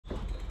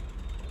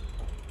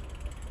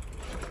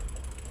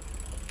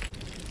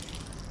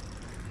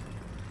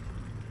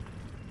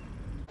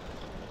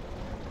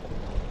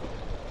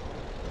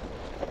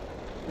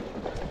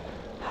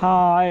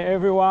Hi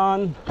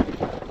everyone,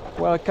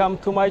 welcome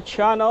to my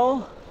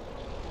channel.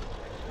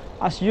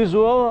 As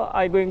usual,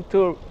 I'm going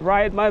to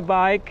ride my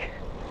bike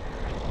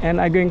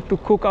and I'm going to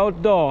cook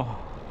outdoor.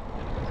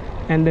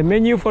 And the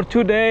menu for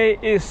today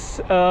is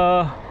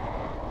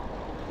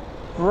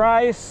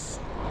rice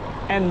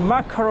and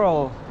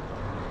mackerel.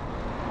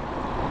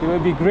 It will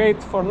be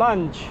great for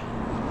lunch.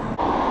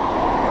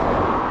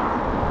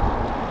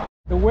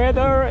 The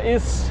weather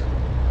is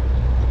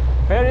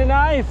very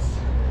nice.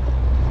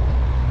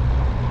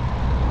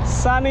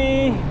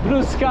 Sunny,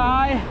 blue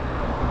sky.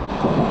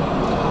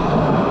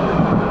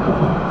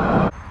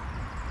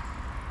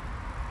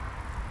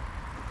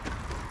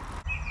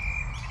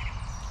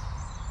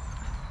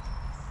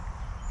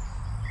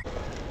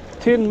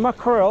 Tin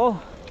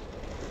mackerel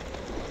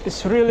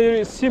is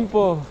really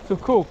simple to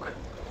cook.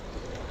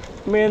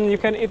 I mean, you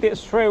can eat it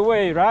straight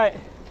away, right?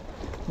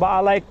 But I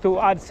like to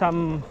add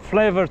some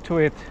flavor to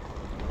it,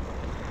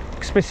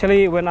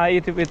 especially when I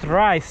eat it with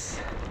rice.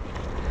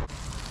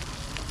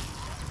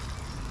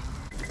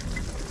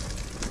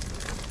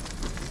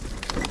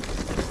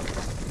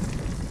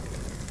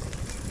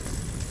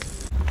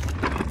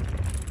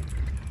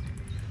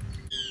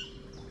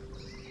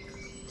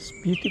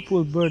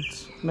 Beautiful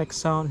birds make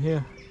sound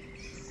here.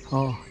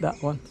 Oh,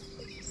 that one.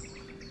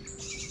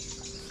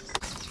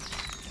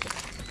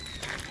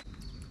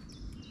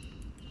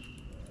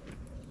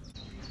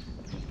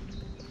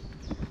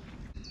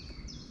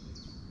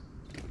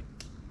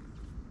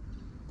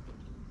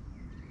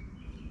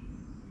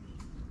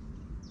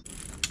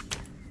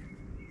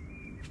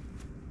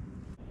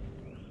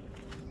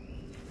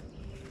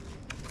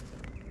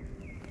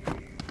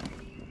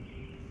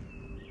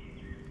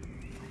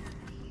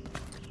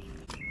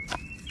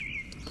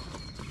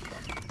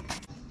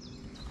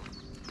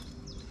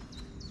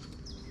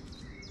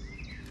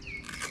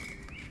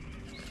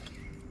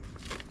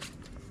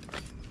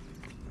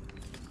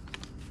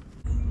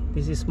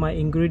 This is my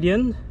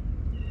ingredient.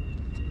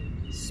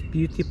 It's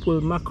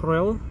beautiful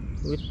mackerel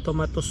with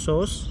tomato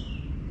sauce,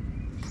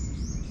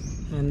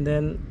 and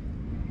then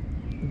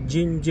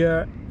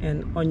ginger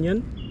and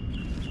onion,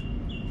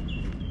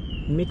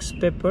 mixed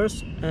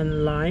peppers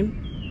and lime,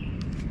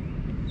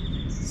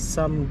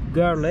 some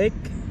garlic,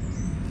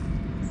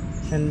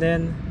 and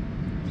then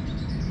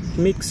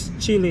mixed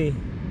chili.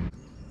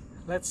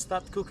 Let's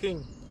start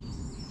cooking.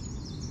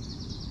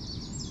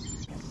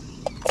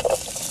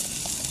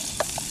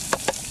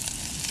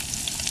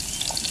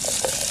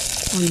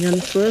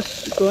 Onion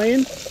first go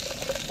in.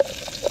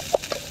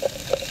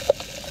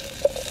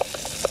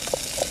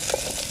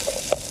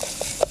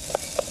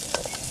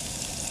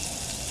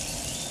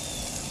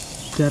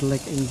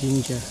 Garlic and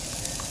ginger.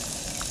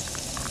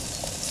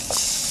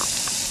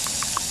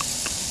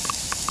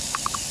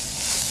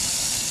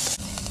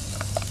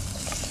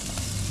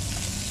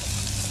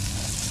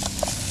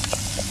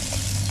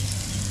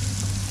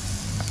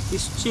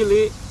 This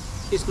chili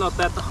is not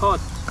that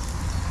hot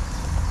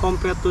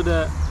compared to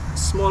the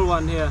small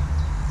one here.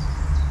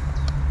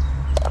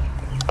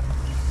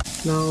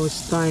 Now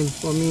it's time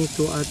for me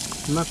to add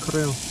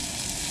mackerel.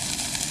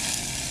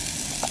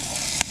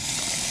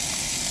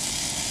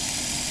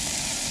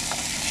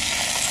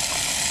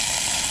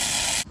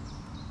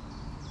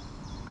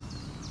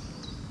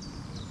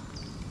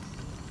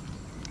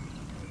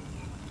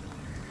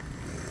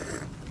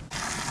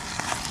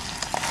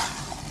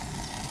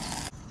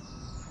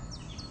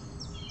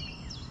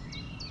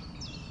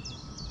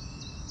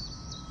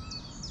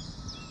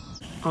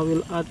 I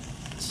will add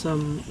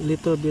some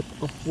little bit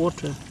of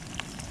water.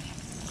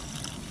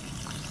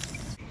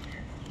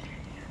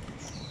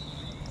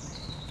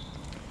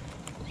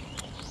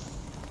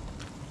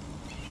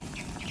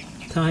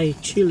 Thai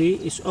chili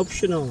is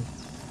optional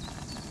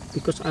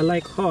because I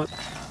like hot,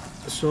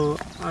 so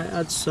I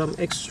add some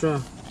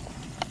extra.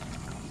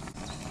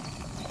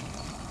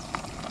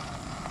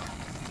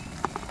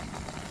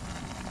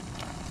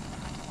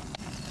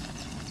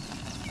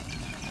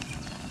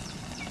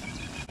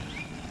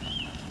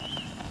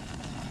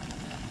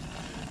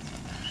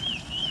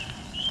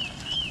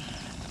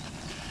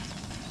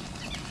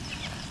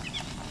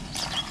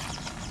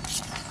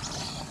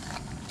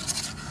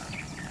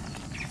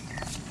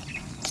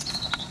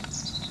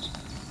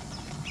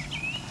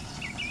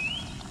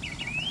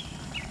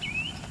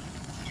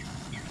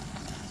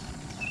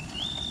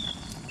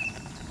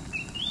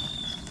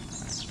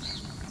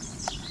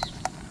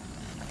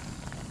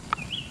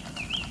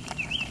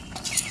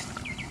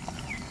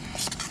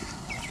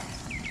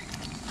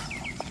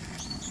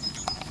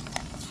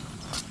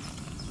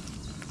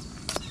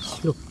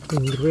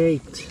 Looking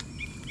great.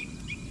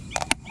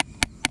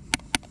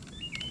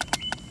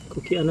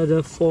 Cook it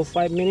another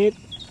 4-5 minutes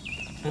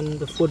and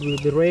the food will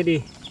be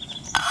ready.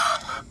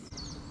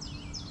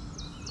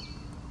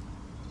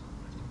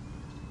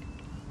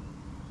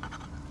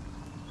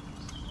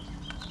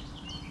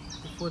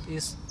 The food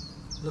is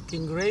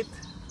looking great.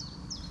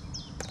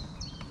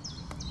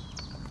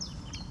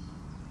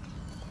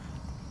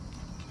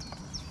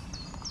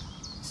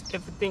 Is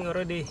everything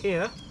already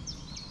here?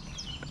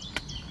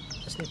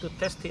 Just need to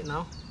test it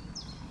now.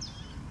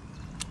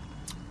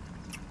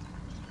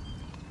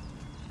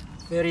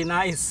 Very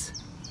nice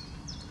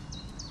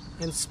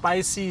and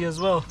spicy as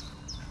well.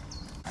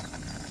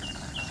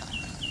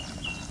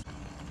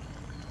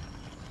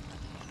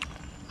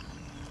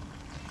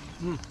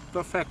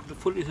 Perfect, the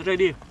food is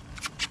ready.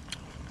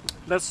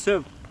 Let's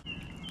serve.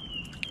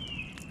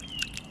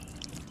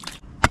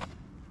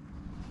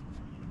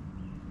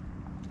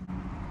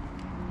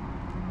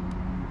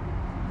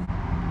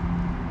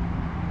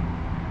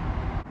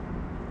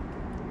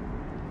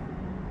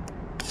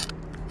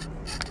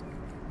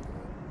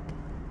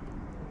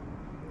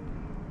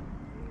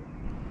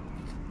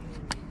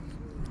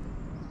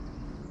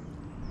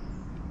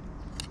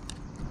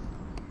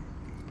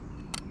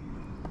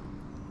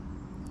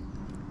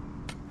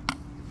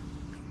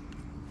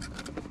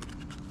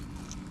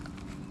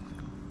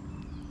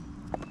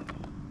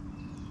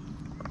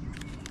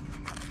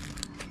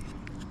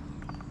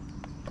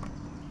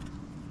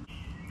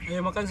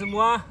 Ayo makan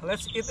semua,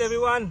 let's eat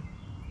everyone.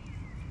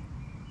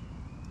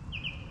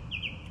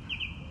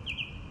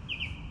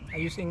 I'm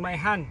using my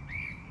hand.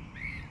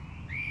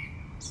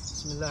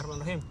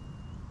 Bismillahirrahmanirrahim.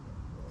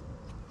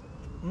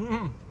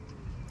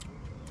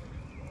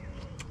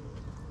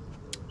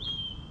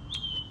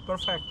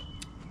 Perfect.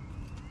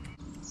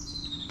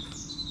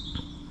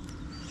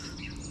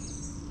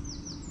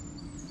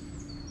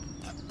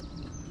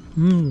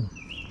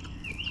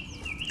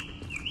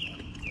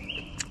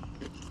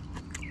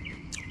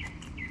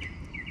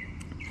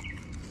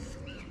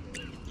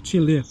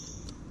 Chill here.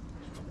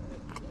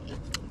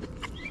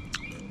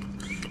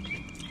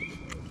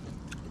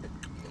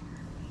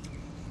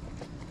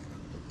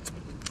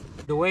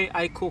 The way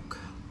I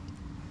cook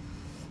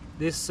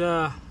this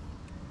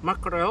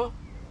mackerel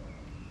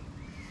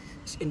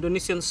is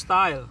Indonesian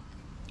style.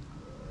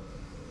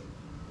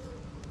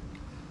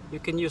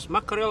 You can use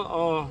mackerel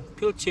or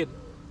pilchard.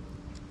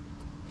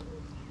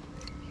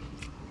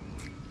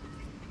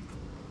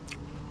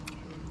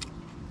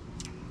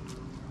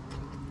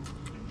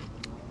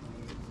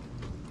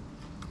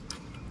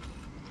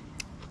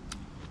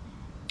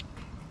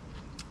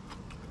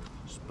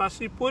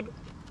 Spicy food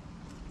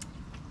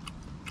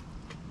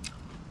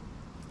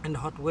and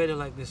hot weather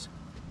like this.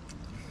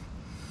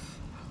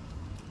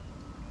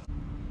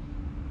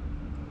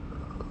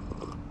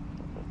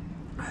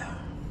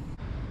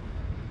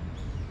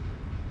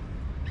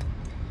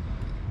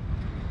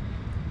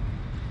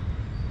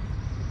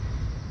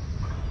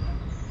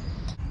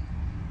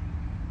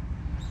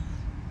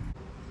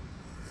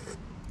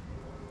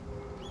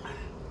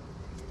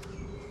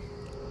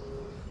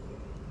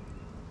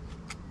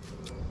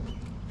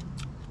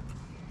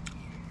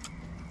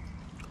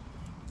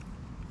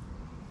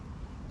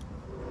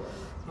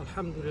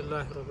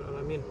 Alhamdulillahirabbil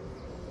alamin.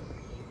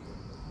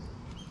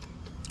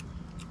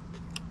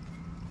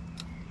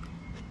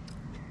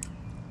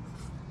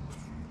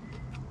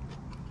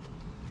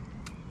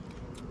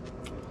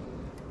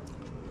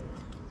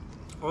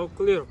 All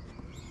clear.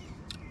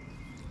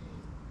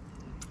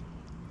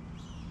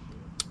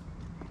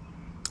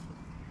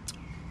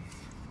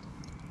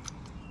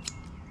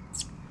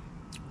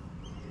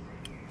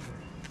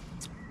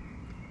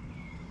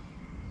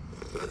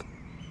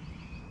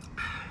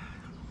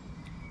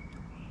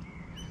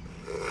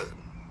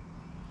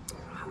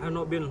 I've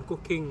not been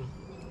cooking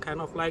kind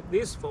of like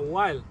this for a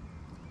while.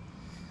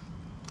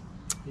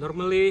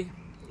 Normally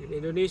in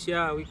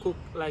Indonesia we cook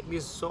like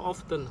this so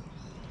often.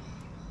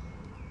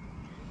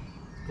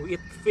 We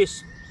eat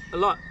fish a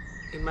lot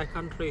in my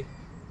country.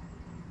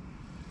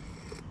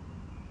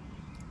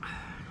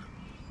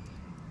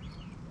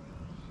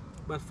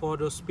 But for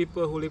those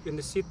people who live in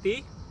the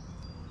city,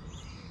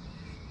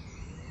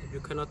 if you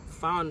cannot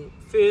find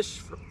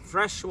fish,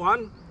 fresh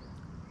one,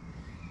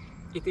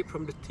 eat it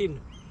from the tin.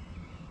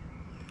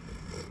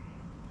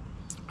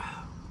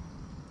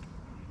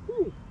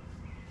 Ooh,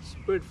 it's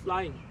bird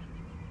flying.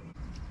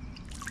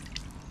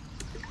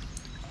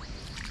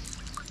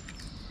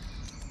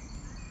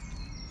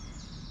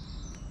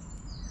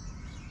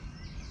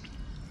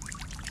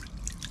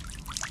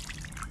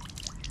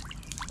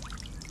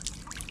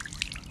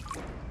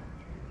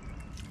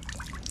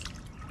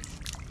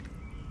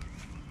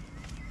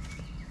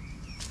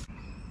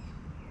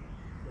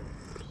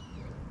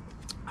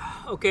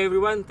 Okay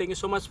everyone, thank you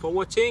so much for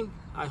watching.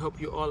 I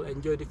hope you all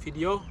enjoyed the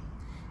video.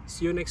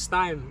 See you next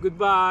time.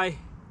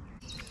 Goodbye.